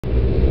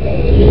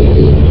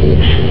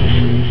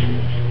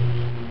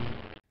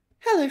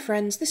Hello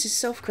friends, this is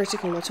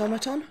Self-Critical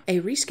Automaton, a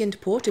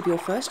reskinned port of your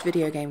first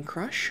video game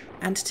crush,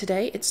 and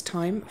today it's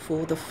time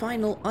for the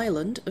final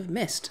island of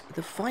Myst,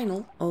 the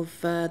final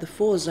of the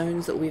 4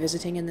 zones that we'll be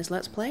visiting in this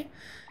Let's Play,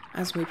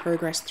 as we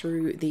progress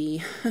through the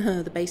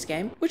the base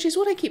game, which is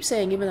what I keep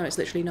saying even though it's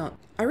literally not.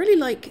 I really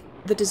like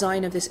the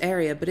design of this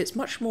area, but it's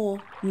much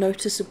more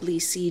noticeably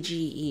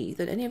CGE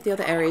than any of the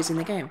other areas in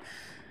the game.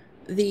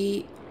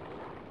 The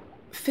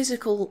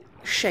physical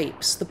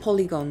shapes, the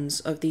polygons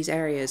of these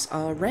areas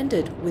are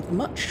rendered with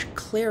much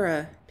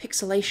clearer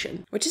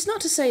pixelation, which is not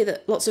to say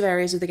that lots of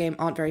areas of the game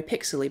aren't very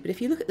pixely, but if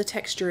you look at the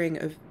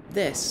texturing of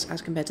this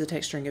as compared to the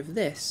texturing of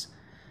this,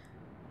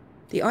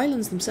 the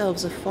islands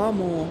themselves are far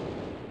more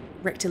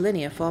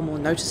rectilinear, far more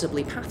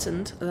noticeably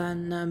patterned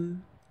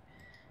than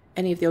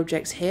any of the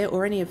objects here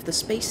or any of the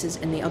spaces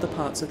in the other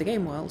parts of the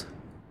game world.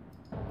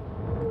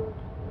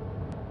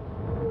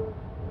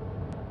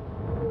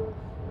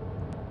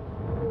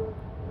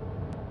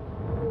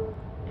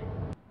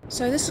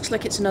 So this looks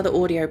like it's another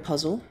audio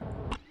puzzle,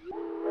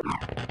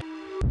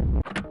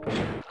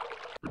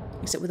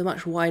 except with a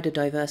much wider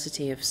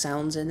diversity of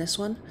sounds in this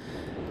one.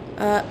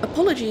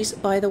 Apologies,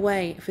 by the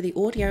way, for the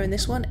audio in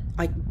this one.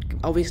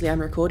 Obviously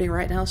I'm recording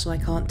right now, so I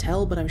can't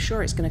tell, but I'm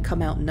sure it's going to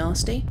come out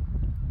nasty.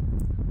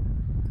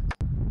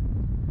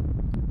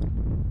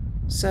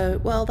 So,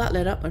 well, that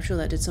lit up. I'm sure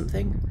that did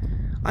something.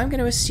 I'm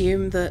going to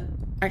assume that...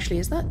 Actually,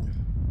 is that...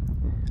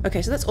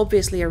 Okay, so that's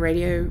obviously a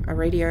radio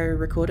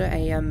recorder,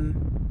 a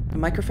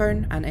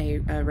microphone, and a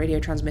radio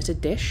transmitter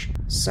dish.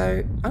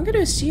 So, I'm going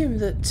to assume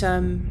that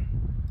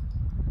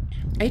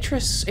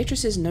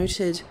Atris's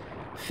noted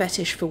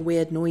fetish for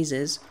weird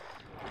noises,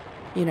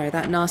 you know,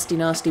 that nasty,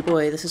 nasty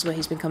boy, this is where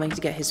he's been coming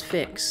to get his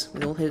fix,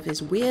 with all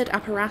his weird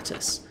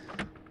apparatus.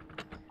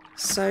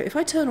 So if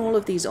I turn all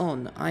of these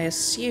on, I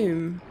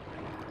assume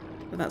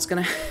that that's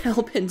going to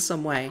help in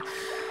some way.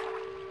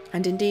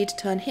 And indeed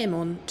turn him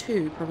on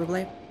too,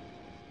 probably.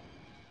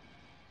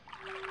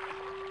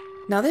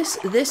 Now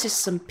this is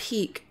some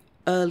peak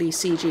early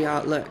CG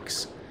art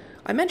looks.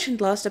 I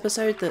mentioned last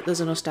episode that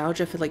there's a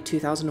nostalgia for like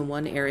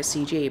 2001 era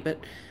CG,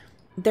 but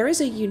there is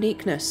a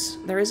uniqueness,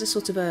 there is a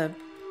sort of a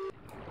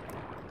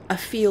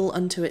feel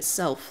unto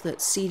itself that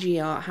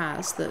CG art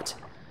has that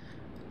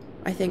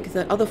I think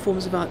that other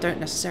forms of art don't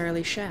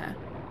necessarily share.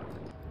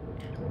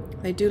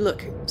 They do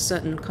look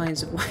certain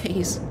kinds of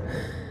ways.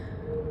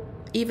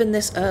 Even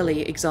this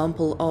early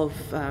example of,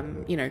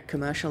 you know,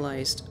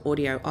 commercialized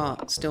audio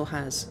art still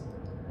has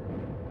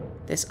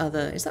this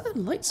other... Is that the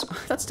lights?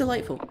 That's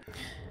delightful.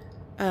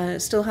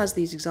 Still has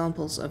these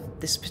examples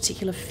of this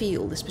particular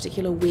feel, this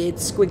particular weird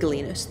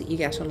squiggliness that you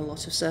get on a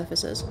lot of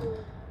surfaces.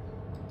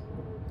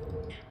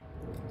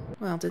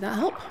 Well, did that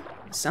help?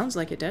 Sounds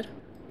like it did.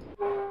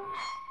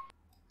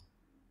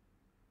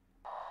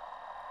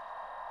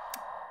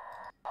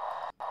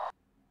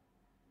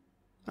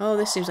 Oh,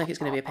 this seems like it's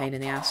going to be a pain in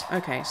the ass.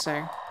 Okay,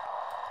 so...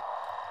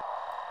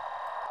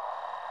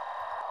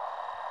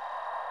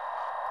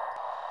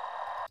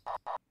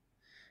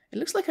 It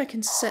looks like I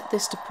can set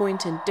this to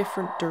point in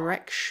different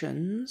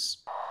directions.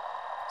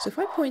 So if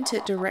I point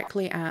it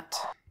directly at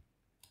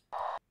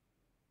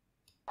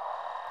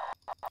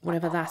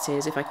whatever that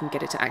is, if I can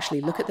get it to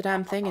actually look at the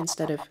damn thing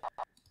instead of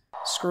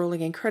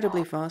scrolling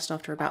incredibly fast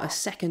after about a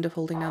second of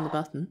holding down the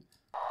button.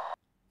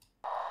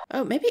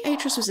 Oh, maybe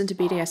Atris was into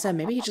BDSM.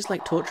 Maybe he just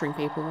liked torturing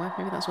people.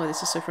 Maybe that's why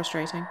this is so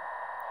frustrating.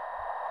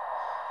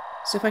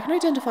 So if I can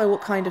identify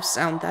what kind of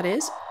sound that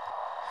is...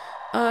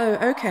 Oh,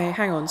 okay,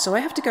 hang on. So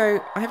I have to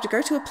go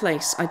to a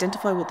place,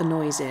 identify what the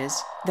noise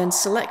is, then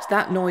select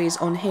that noise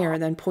on here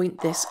and then point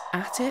this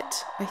at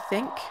it, I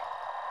think.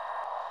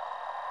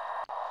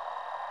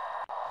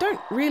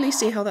 Don't really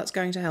see how that's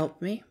going to help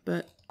me,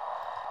 but...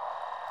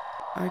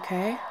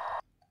 Okay.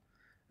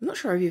 I'm not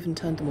sure I've even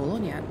turned them all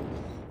on yet.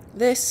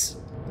 This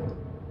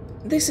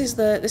is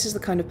the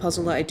kind of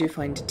puzzle that I do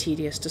find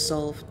tedious to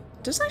solve.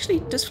 Does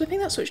flipping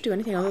that switch do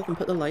anything other than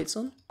put the lights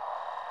on?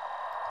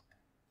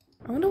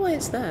 I wonder why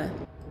it's there.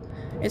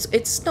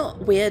 It's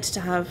not weird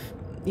to have,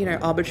 you know,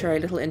 arbitrary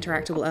little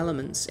interactable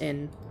elements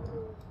in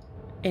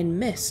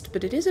Myst,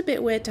 but it is a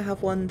bit weird to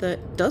have one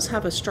that does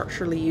have a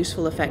structurally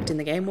useful effect in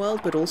the game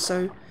world, but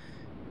also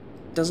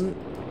isn't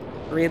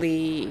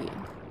really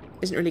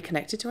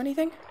connected to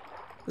anything.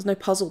 There's no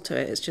puzzle to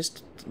it, it's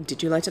just,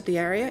 did you light up the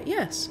area?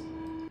 Yes.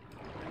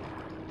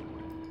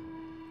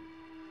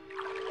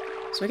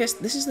 So I guess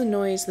this is the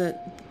noise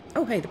that...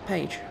 Oh hey, the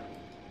page.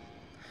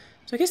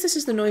 So I guess this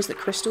is the noise that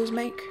crystals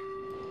make.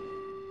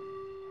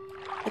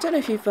 I don't know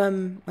if you've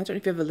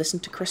ever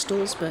listened to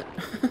crystals, but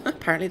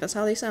apparently that's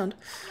how they sound.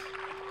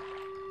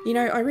 You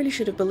know, I really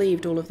should have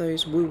believed all of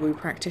those woo-woo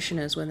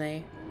practitioners when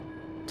they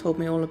told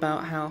me all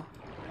about how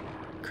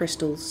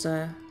crystals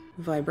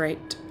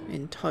vibrate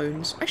in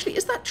tones. Actually,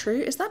 is that true?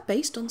 Is that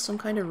based on some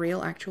kind of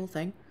real, actual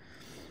thing?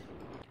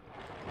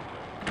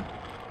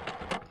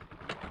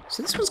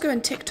 So this one's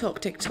going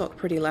tick-tock, tick-tock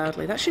pretty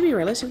loudly. That should be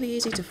relatively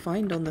easy to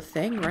find on the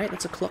thing, right?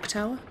 That's a clock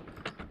tower.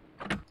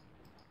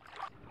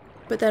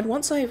 But then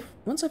once I've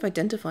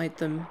identified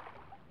them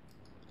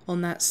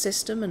on that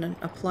system and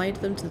applied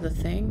them to the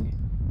thing,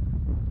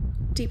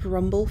 deep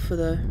rumble for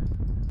the...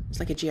 it's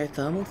like a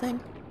geothermal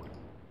thing.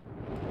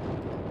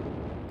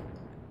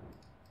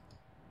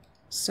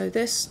 So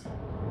this...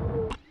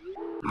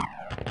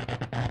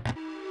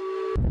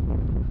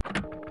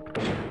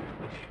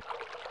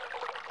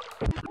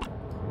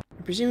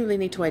 I presumably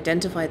need to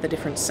identify the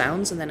different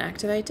sounds and then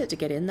activate it to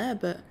get in there,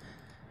 but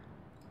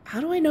how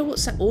do I know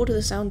what order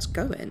the sounds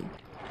go in?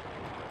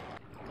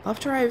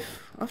 After I've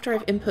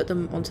input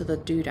them onto the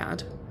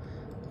doodad,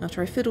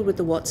 after I fiddled with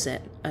the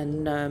what's-it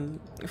and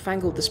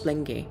fangled the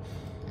splingy.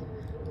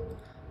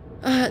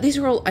 These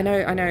are all... I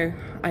know,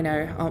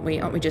 aren't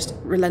we just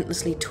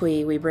relentlessly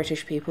twee, we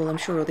British people? I'm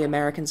sure all the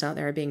Americans out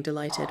there are being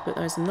delighted, but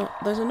those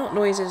are not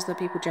noises that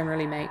people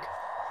generally make.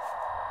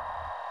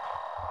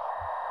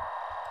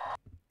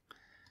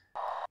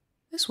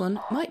 This one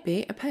might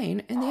be a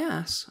pain in the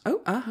ass.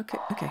 Oh,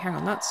 okay, hang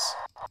on, that's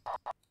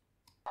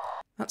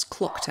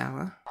clock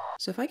tower.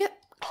 So if I get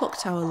clock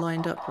tower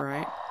lined up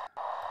right,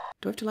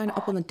 do I have to line it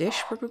up on the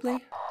dish,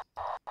 probably?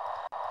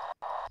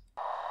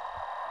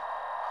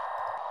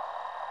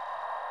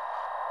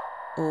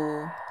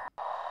 Or...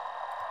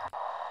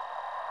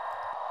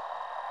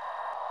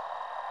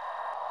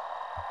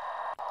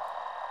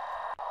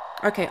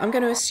 okay, I'm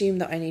going to assume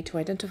that I need to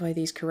identify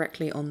these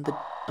correctly on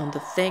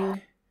the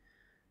thing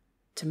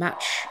to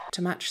match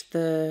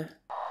the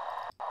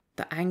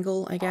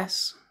angle, I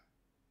guess.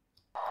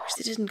 I wish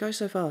they didn't go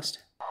so fast.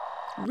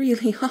 It's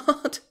really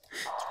hard. It's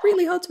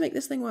really hard to make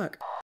this thing work.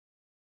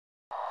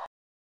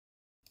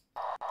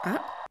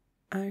 Ah,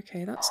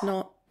 okay, that's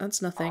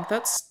nothing.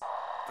 That's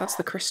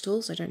the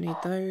crystals. I don't need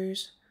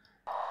those.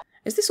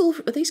 Is this all?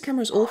 Are these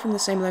cameras all from the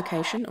same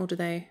location, or are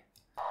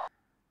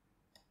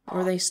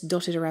they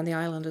dotted around the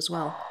island as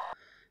well?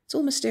 It's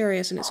all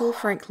mysterious, and it's all,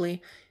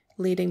 frankly,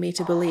 leading me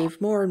to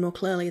believe more and more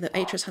clearly that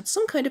Atreus had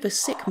some kind of a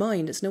sick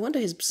mind. It's no wonder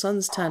his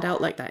sons turned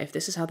out like that, if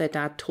this is how their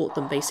dad taught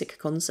them basic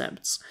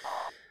concepts.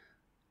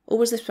 Or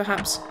was this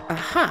perhaps...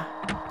 aha!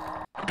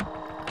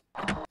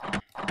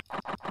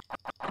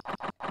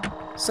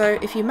 So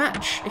if you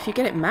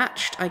get it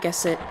matched, I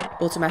guess it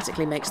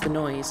automatically makes the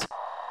noise.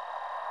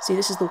 See,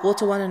 this is the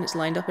water one and it's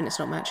lined up and it's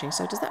not matching,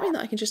 so does that mean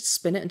that I can just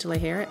spin it until I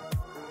hear it?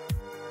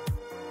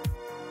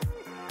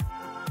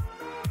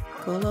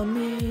 Call on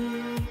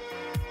me,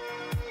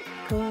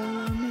 call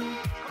on me,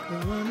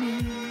 call on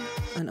me.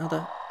 And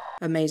other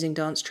amazing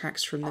dance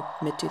tracks from the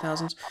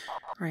mid-2000s.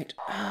 Right,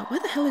 where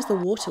the hell is the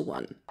water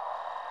one?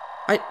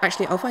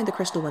 I'll find the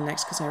crystal one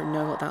next because I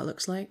know what that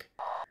looks like.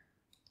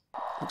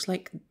 Looks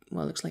like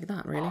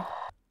that, really.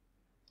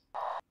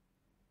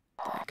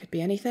 That could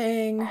be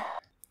anything.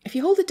 If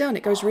you hold it down,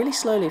 it goes really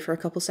slowly for a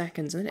couple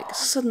seconds, and then it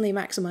suddenly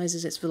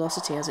maximizes its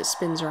velocity as it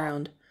spins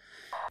around.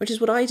 Which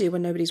is what I do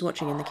when nobody's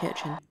watching in the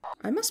kitchen.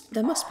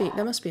 There must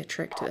be a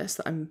trick to this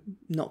that I'm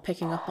not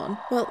picking up on.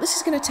 Well, this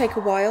is going to take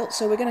a while,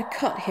 so we're going to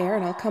cut here,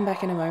 and I'll come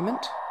back in a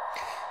moment.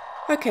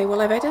 Okay,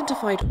 well, I've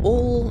identified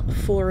all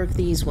 4 of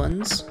these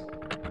ones,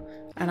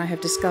 and I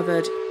have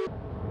discovered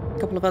a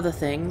couple of other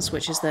things,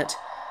 which is that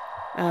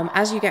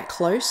as you get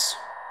close,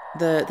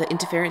 the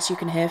interference you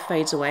can hear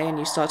fades away and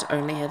you start to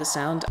only hear the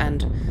sound,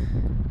 and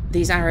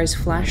these arrows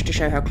flash to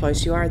show how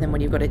close you are, and then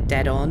when you've got it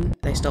dead on,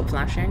 they stop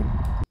flashing.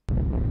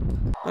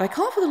 But I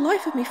can't for the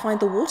life of me find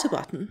the water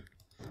button,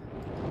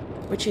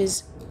 which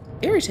is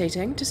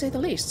irritating to say the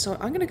least, so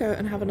I'm going to go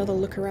and have another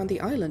look around the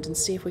island and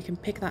see if we can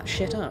pick that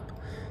shit up.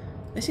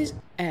 This is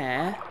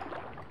air.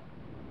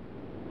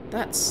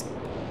 That's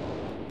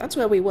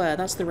where we were,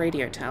 that's the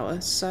radio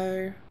tower,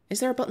 so... is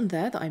there a button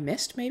there that I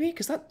missed, maybe?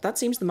 Because that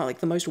seems like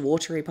the most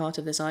watery part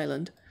of this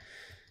island.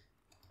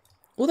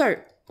 Although,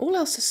 all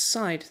else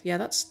aside, yeah,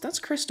 that's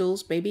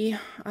crystals, baby.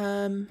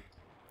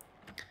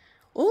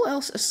 All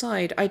else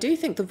aside, I do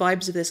think the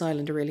vibes of this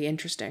island are really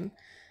interesting.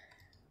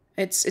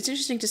 It's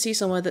interesting to see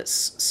somewhere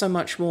that's so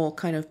much more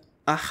kind of,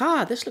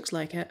 aha, this looks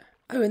like it.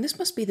 Oh, and this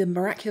must be the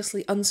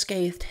miraculously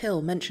unscathed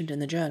hill mentioned in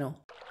the journal.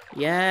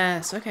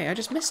 Yes, okay, I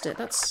just missed it.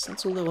 That's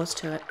all there was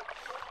to it.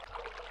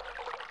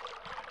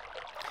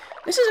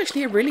 This is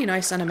actually a really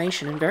nice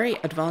animation and very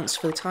advanced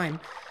for the time.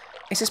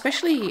 It's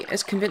especially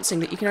as convincing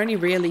that you can only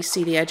really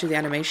see the edge of the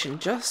animation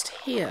just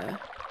here.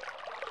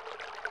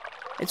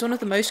 It's one of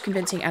the most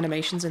convincing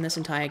animations in this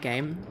entire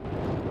game,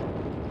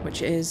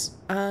 which is,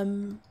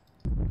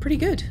 pretty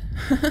good.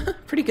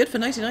 Pretty good for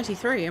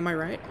 1993, am I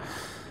right?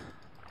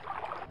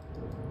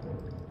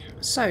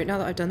 So, now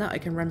that I've done that, I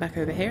can run back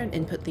over here and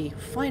input the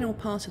final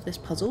part of this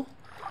puzzle,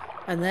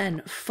 and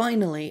then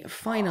finally,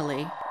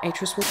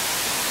 Atreus will...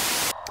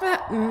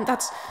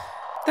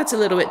 that's a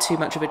little bit too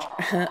much of a...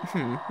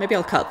 maybe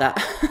I'll cut that.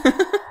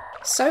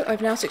 So,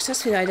 I've now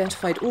successfully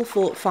identified all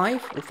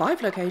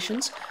five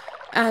locations,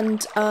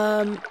 and,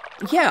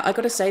 yeah, I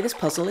gotta say, this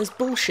puzzle is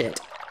bullshit.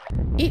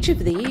 Each of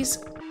these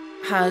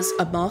has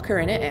a marker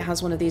in it. It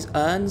has one of these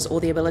urns,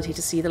 or the ability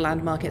to see the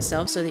landmark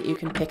itself so that you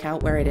can pick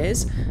out where it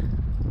is.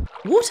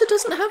 Water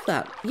doesn't have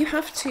that. You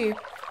have to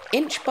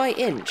inch by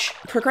inch,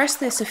 progress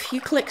this a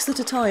few clicks at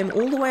a time,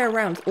 all the way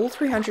around, all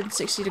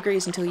 360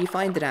 degrees until you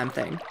find the damn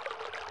thing.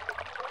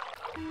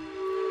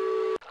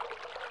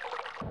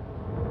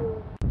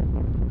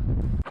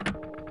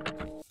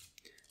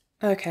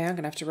 Okay, I'm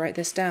gonna have to write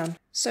this down.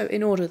 So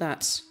in order,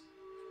 that's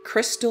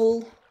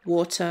crystal,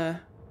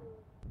 water,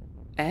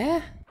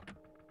 air,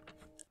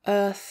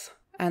 earth,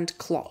 and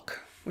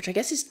clock, which I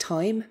guess is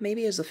time,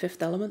 maybe, as the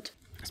fifth element.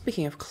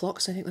 Speaking of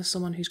clocks, I think there's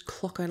someone whose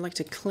clock I'd like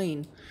to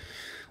clean,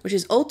 which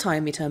is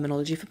old-timey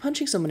terminology for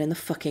punching someone in the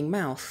fucking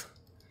mouth.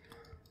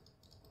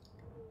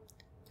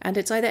 And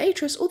it's either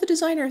Atris or the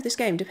designer of this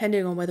game,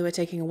 depending on whether we're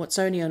taking a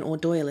Watsonian or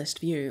Doyleist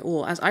view,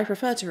 or, as I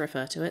prefer to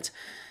refer to it,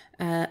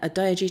 a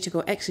diegetic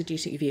or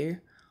exegetic view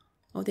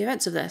of the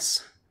events of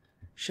this.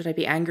 Should I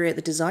be angry at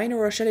the designer,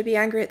 or should I be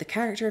angry at the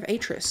character of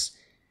Atris?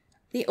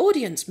 The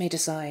audience may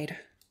decide.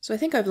 So I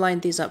think I've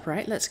lined these up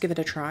right. Let's give it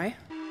a try.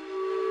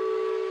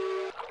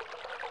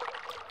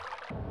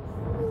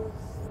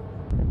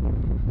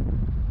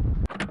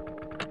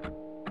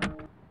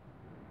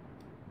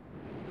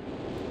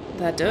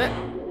 That do it?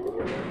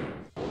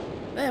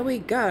 There we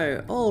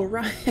go. All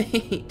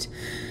right.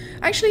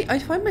 Actually, I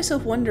find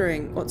myself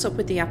wondering what's up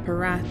with the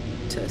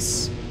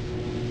apparatus.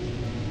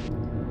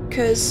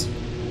 Because,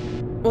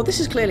 well, this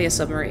is clearly a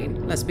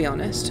submarine, let's be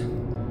honest.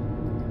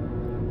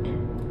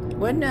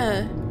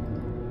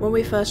 When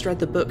we first read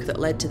the book that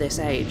led to this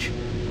age,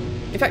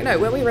 in fact, no,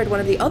 when we read one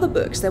of the other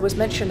books, there was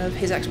mention of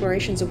his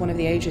explorations of one of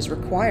the ages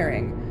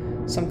requiring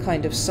some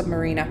kind of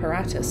submarine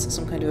apparatus,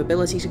 some kind of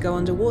ability to go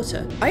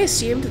underwater. I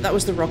assumed that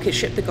was the rocket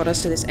ship that got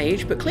us to this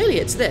age, but clearly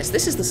it's this.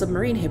 This is the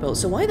submarine he built,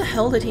 so why the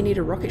hell did he need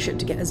a rocket ship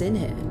to get us in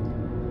here?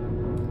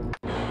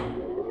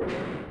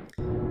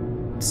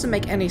 Doesn't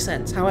make any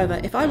sense. However,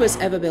 if I was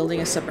ever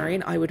building a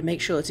submarine, I would make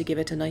sure to give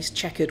it a nice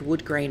checkered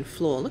wood grain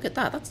floor. Look at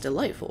that, that's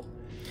delightful.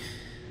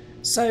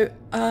 So,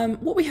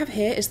 what we have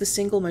here is the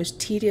single most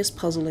tedious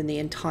puzzle in the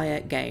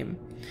entire game.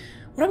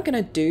 What I'm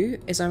going to do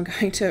is I'm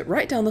going to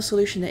write down the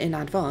solution in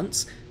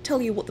advance,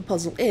 tell you what the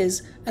puzzle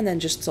is, and then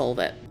just solve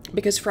it.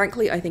 Because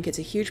frankly, I think it's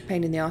a huge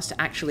pain in the ass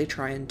to actually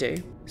try and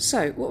do.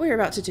 So, what we're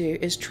about to do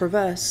is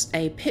traverse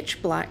a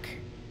pitch black,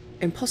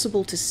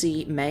 impossible to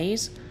see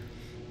maze,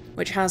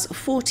 which has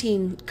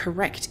 14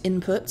 correct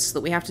inputs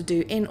that we have to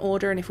do in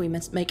order, and if we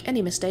make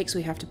any mistakes,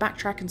 we have to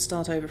backtrack and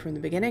start over from the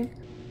beginning.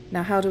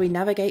 Now, how do we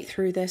navigate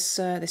through this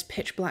this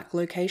pitch black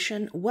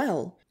location?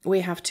 Well, we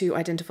have to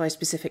identify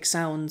specific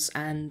sounds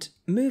and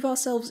move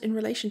ourselves in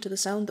relation to the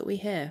sound that we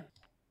hear.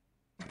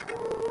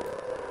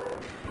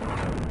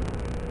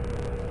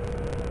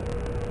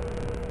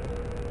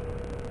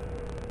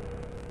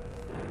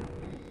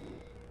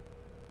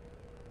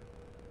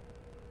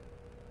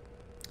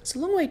 It's a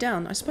long way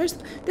down. I suppose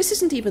this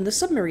isn't even the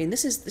submarine.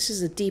 This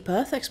is a deep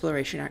earth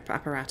exploration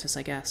apparatus,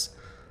 I guess.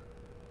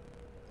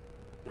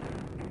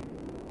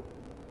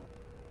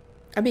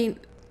 I mean,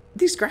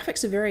 these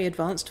graphics are very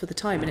advanced for the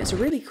time, and it's a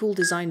really cool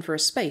design for a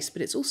space,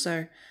 but it's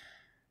also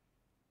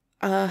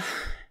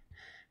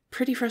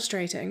pretty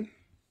frustrating.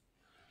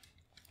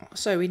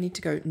 So we need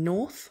to go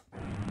north.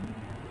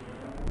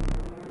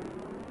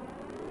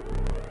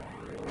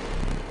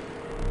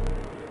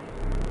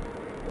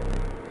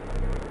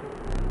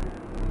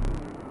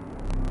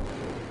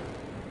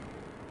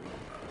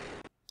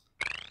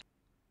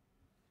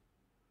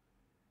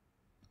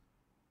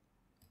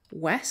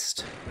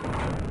 West.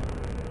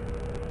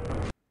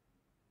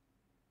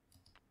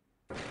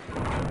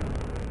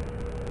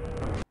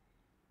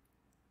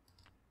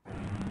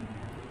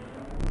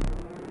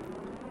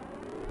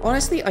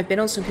 Honestly, I've been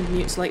on some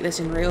commutes like this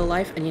in real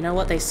life, and you know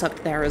what? They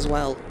sucked there as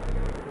well.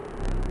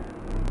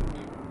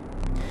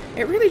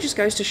 It really just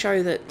goes to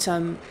show that,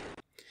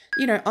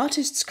 you know,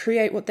 artists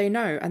create what they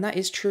know, and that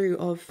is true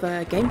of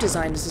game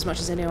designers as much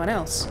as anyone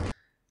else.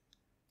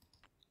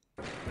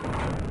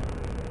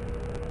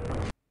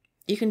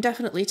 You can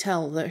definitely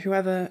tell that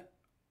whoever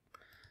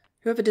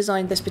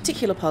designed this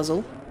particular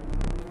puzzle,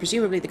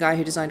 presumably the guy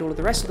who designed all of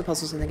the rest of the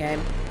puzzles in the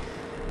game,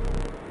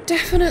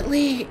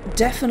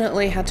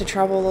 definitely had to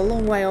travel a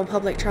long way on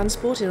public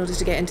transport in order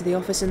to get into the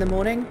office in the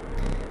morning,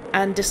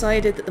 and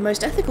decided that the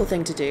most ethical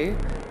thing to do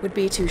would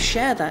be to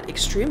share that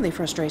extremely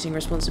frustrating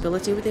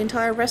responsibility with the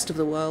entire rest of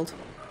the world.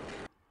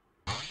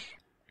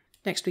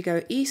 Next we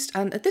go east,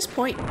 and at this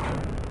point,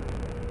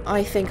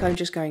 I think I'm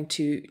just going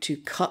to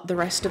cut the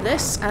rest of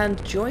this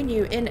and join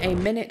you in a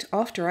minute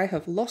after I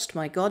have lost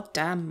my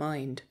goddamn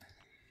mind.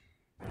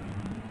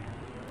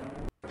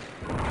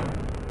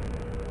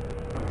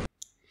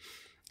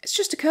 It's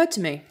just occurred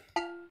to me.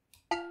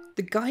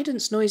 The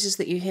guidance noises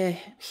that you hear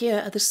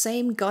here are the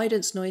same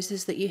guidance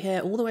noises that you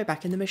hear all the way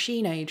back in the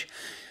Machine Age.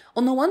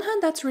 On the one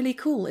hand, that's really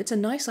cool. It's a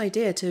nice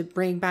idea to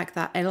bring back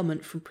that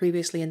element from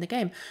previously in the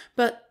game.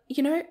 But,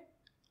 you know,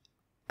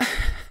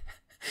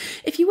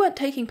 if you weren't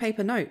taking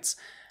paper notes,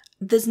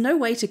 there's no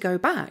way to go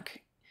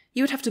back.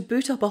 You would have to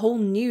boot up a whole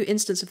new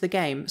instance of the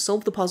game,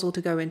 solve the puzzle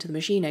to go into the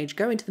machine age,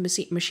 go into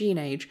the machine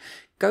age,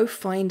 go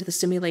find the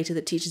simulator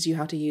that teaches you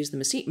how to use the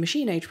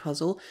machine age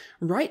puzzle,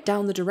 write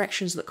down the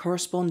directions that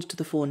correspond to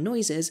the 4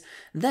 noises,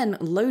 then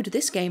load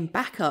this game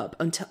back up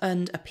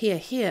and appear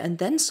here and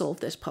then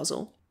solve this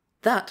puzzle.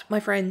 That, my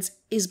friends,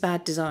 is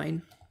bad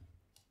design.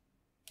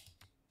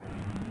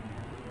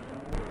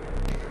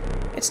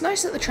 It's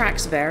nice that the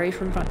tracks vary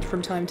from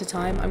time to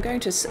time. I'm going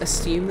to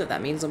assume that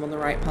that means I'm on the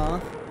right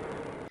path.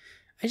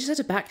 I just had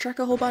to backtrack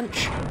a whole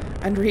bunch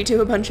and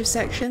redo a bunch of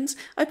sections.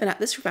 I've been at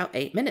this for about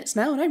 8 minutes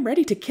now and I'm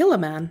ready to kill a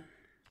man.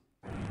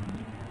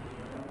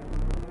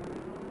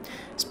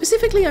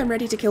 Specifically, I'm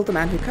ready to kill the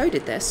man who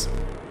coded this.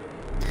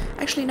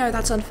 Actually, no,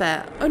 that's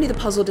unfair. Only the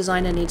puzzle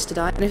designer needs to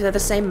die, and if they're the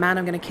same man,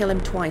 I'm going to kill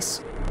him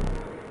twice.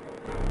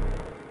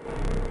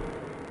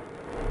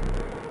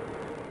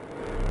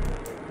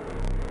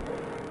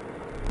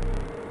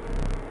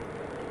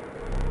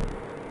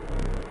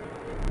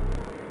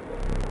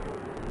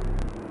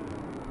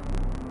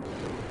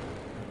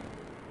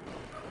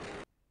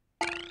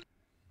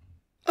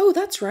 Oh,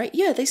 that's right,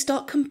 yeah, they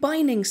start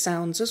combining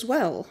sounds as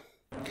well.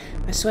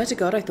 I swear to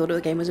God, I thought the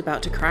game was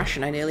about to crash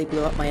and I nearly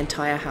blew up my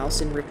entire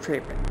house in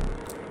retreat.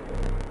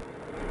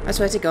 I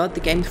swear to God, the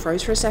game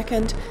froze for a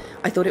second.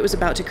 I thought it was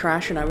about to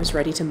crash and I was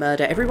ready to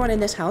murder everyone in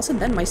this house and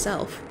then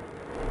myself.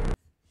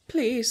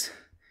 Please,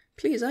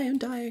 please, I am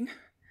dying.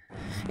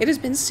 It has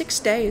been 6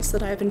 days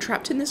that I have been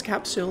trapped in this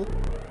capsule.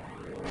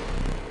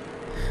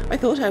 I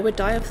thought I would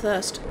die of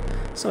thirst,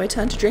 so I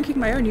turned to drinking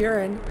my own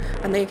urine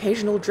and the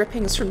occasional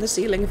drippings from the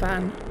ceiling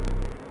fan.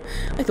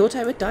 I thought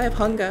I would die of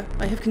hunger.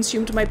 I have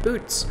consumed my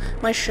boots,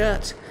 my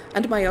shirt,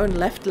 and my own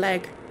left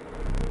leg.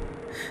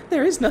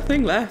 There is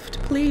nothing left.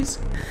 Please,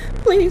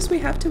 please, we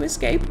have to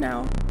escape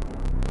now.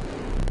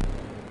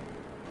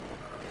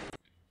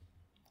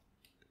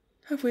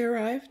 Have we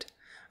arrived?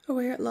 Are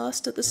we at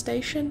last at the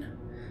station?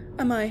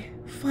 Am I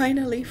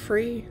finally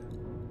free?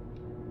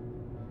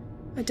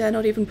 I dare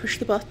not even push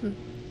the button.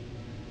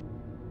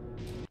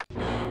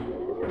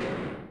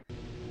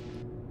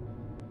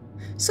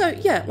 So,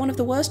 yeah, one of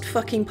the worst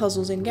fucking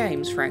puzzles in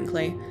games,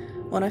 frankly.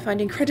 One I find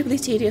incredibly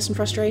tedious and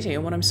frustrating,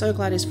 and one I'm so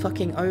glad is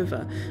fucking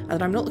over, and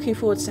that I'm not looking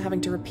forward to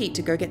having to repeat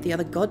to go get the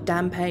other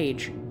goddamn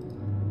page.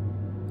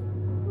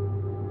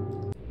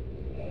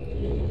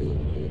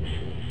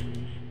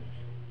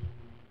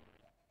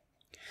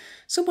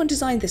 Someone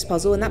designed this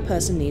puzzle, and that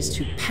person needs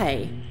to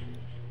pay.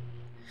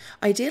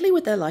 Ideally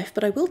with their life,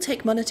 but I will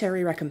take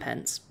monetary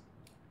recompense.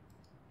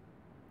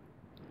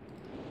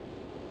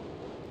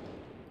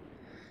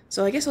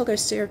 So I guess I'll go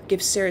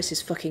give Cirrus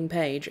his fucking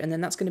page, and then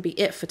that's going to be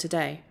it for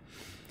today.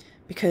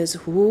 Because,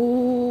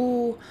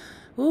 ooh,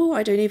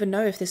 I don't even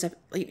know if this...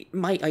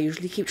 I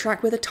usually keep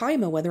track with a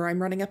timer whether I'm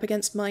running up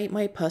against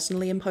my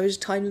personally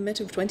imposed time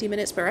limit of 20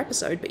 minutes per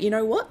episode, but you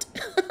know what?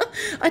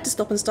 I had to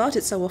stop and start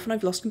it so often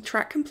I've lost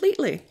track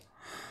completely.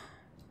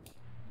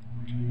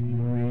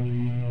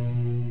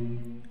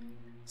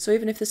 So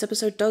even if this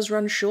episode does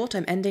run short,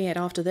 I'm ending it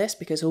after this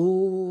because,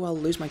 ooh, I'll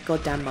lose my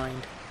goddamn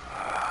mind.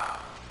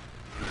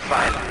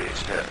 Finally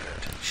returned.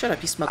 Shut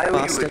up, you smug bastard.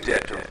 bastard. I owe you a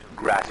debt of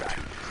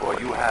gratitude, for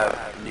you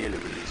have nearly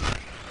released me.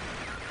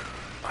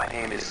 My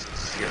name is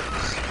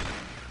Cirrus.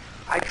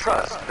 I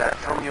trust that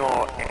from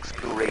your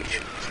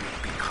explorations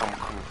you've become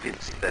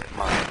convinced that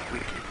my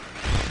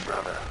wicked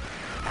brother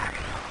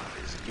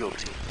Fangle is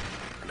guilty,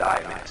 and I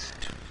am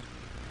innocent.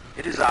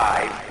 It is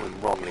I who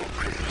am wrongly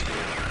imprisoned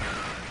here.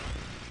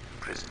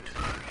 Imprisoned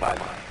by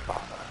my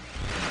father.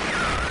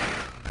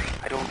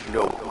 I don't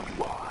know who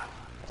you are,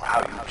 or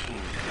how you came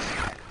to this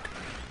island,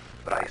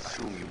 but I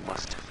assume you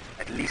must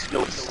at least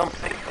know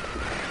something of the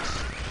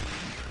books.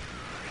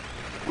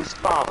 His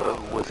father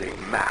was a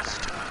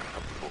master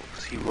of the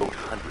books. He wrote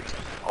hundreds of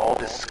them, all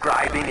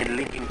describing and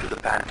linking to the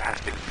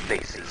fantastic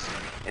places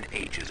and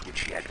ages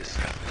which he had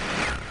discovered.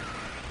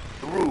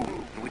 The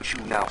room in which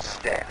you now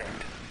stand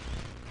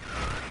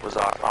was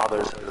our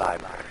father's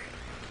library.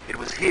 It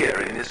was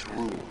here in this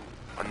room,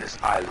 on this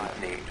island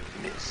named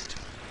Myst,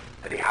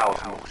 that he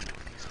housed most of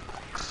these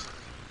books.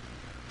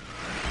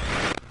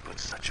 But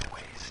such a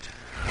waste.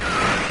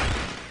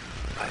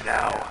 By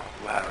now,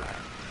 you have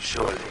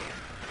surely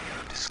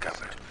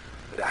discovered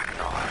that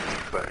Akhenar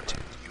has burnt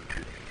and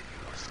mutilated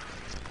most of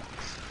these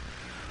books.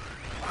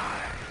 Why?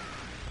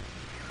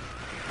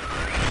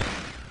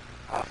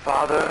 Our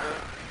father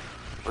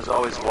was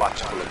always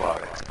watchful of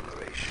our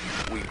exploration.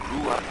 We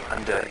grew up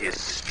under his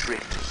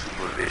strict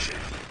supervision.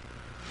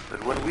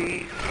 But when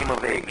we came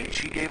of age,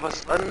 he gave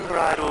us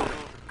unbridled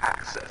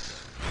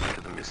access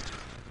to the Myst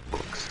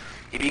books.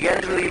 He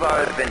began to leave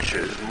our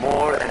adventures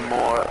more and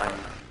more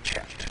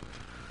unchecked.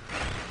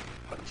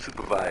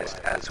 Unsupervised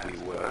as we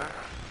were,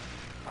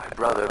 my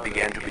brother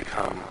began to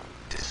become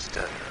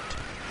disturbed.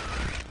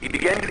 He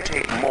began to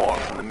take more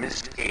from the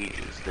Myst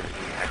ages than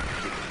he had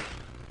given.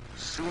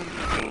 Soon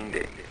he gained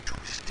a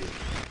twisted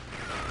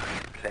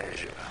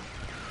pleasure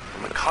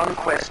from the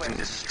conquest and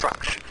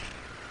destruction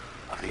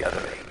of the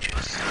other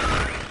ages.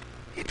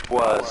 It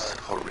was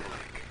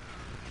horrific.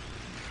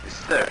 His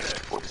thirst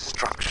for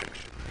destruction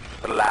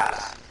But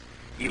alas,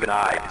 even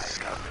I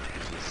discovered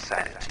his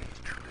insanity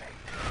too late.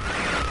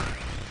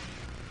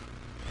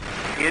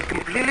 He had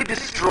completely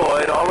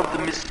destroyed all of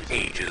the Myst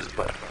ages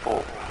but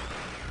 4.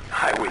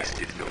 I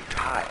wasted no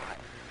time.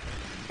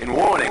 In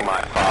warning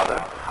my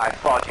father, I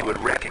thought he would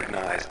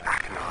recognize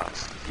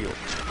Akenar's guilt.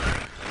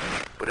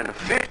 But in a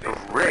fit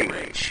of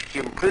rage, he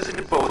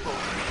imprisoned both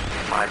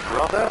my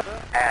brother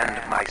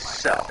and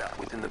myself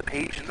within the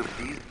pages of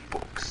these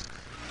books,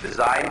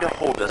 designed to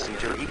hold us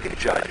until he could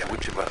judge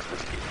which of us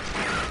was guilty.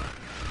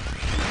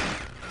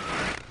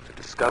 To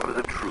discover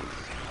the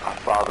truth, our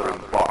father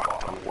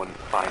embarked on one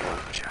final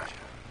journey.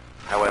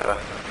 However,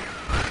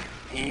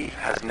 he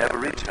has never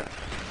returned.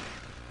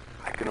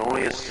 I can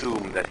only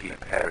assume that he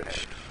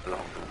perished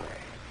along the way,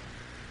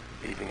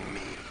 leaving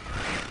me,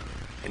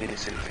 an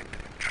innocent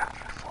victim,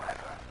 trapped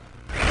forever.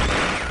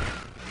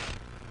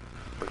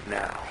 But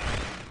now,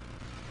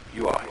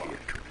 you are here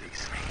to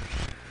release me.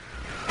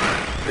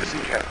 Listen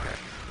carefully.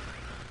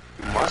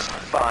 You must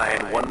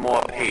find one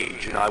more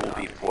page and I will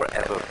be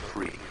forever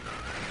free.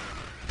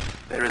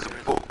 There is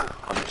a book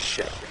on the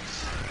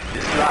shelves.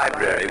 This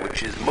library,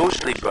 which is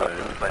mostly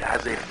burned but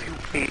has a few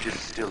pages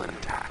still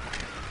intact.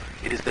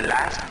 It is the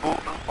last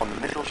book on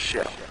the middle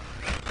shelf.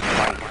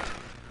 Find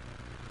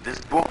it. This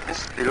book is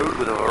filled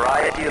with a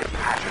variety of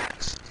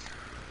patterns.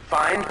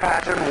 Find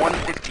pattern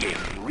 158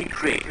 and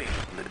recreate it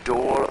on the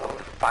door of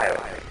the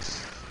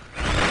fireplace.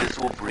 This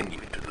will bring you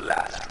to the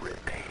last red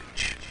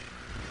page.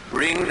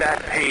 Bring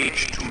that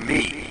page to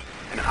me,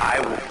 and I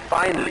will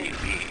finally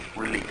be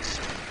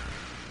released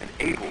and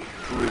able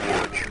to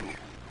reward you,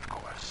 of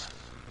course.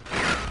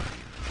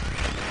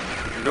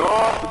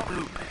 Ignore the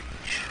blue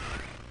page.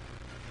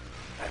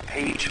 That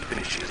page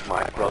finishes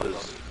my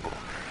brother's book.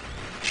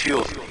 It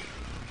chills me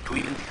to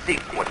even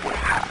think what would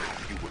happen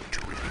if you were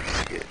to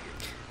release him.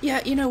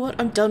 Yeah, you know what?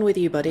 I'm done with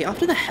you, buddy.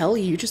 After the hell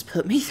you just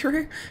put me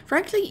through,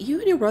 frankly, you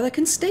and your brother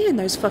can stay in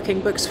those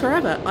fucking books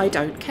forever. I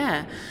don't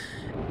care.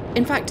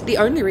 In fact, the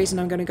only reason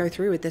I'm going to go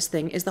through with this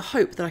thing is the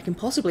hope that I can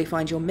possibly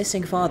find your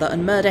missing father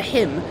and murder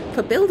him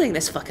for building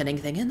this fucking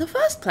thing in the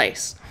first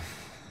place.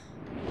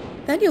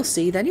 Then you'll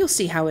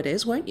see how it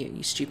is, won't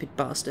you stupid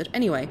bastard?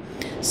 Anyway,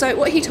 so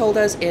what he told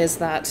us is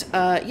that,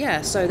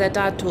 yeah, so their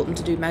dad taught them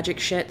to do magic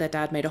shit. Their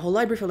dad made a whole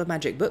library full of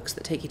magic books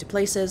that take you to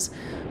places.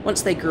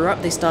 Once they grew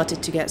up, they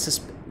started to get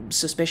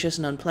suspicious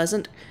and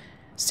unpleasant.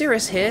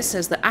 Cirrus here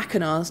says that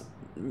Akenar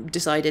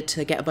decided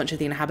to get a bunch of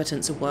the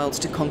inhabitants of worlds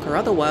to conquer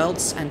other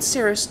worlds, and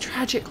Cirrus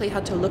tragically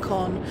had to look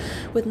on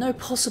with no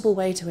possible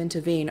way to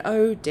intervene.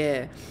 Oh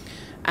dear.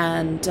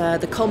 And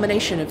the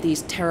culmination of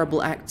these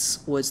terrible acts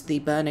was the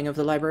burning of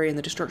the library and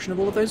the destruction of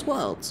all of those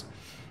worlds.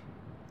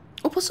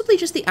 Or possibly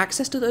just the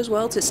access to those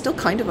worlds. It's still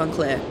kind of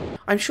unclear.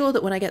 I'm sure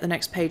that when I get the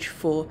next page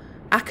for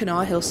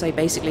Akenar, he'll say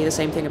basically the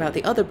same thing about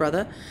the other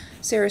brother.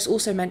 Cirrus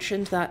also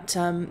mentioned that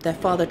their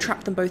father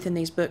trapped them both in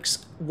these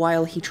books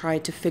while he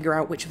tried to figure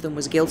out which of them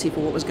was guilty for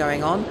what was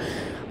going on.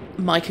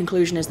 My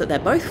conclusion is that they're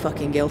both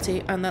fucking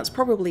guilty, and that's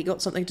probably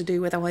got something to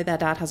do with why their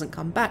dad hasn't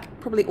come back.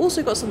 Probably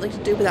also got something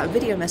to do with that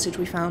video message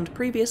we found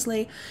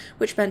previously,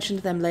 which mentioned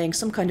them laying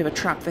some kind of a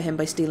trap for him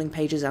by stealing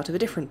pages out of a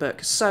different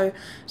book. So,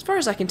 as far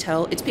as I can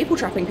tell, it's people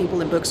trapping people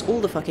in books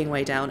all the fucking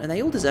way down, and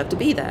they all deserve to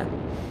be there.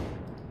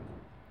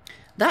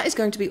 That is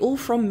going to be all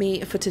from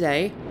me for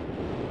today.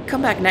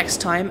 Come back next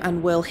time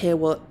and we'll hear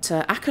what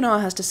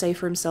Akenar has to say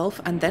for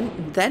himself, and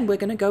then we're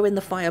going to go in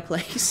the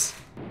fireplace.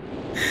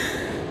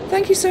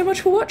 Thank you so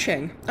much for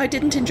watching. I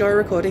didn't enjoy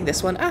recording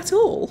this one at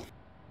all.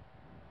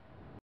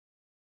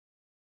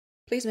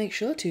 Please make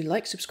sure to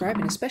like, subscribe,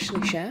 and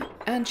especially share,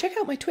 and check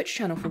out my Twitch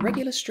channel for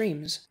regular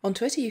streams. On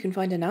Twitter you can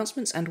find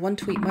announcements and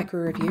one-tweet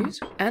micro-reviews,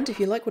 and if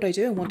you like what I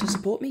do and want to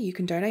support me, you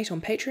can donate on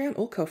Patreon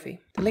or Ko-fi.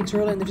 The links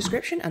are all in the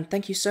description, and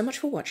thank you so much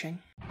for watching.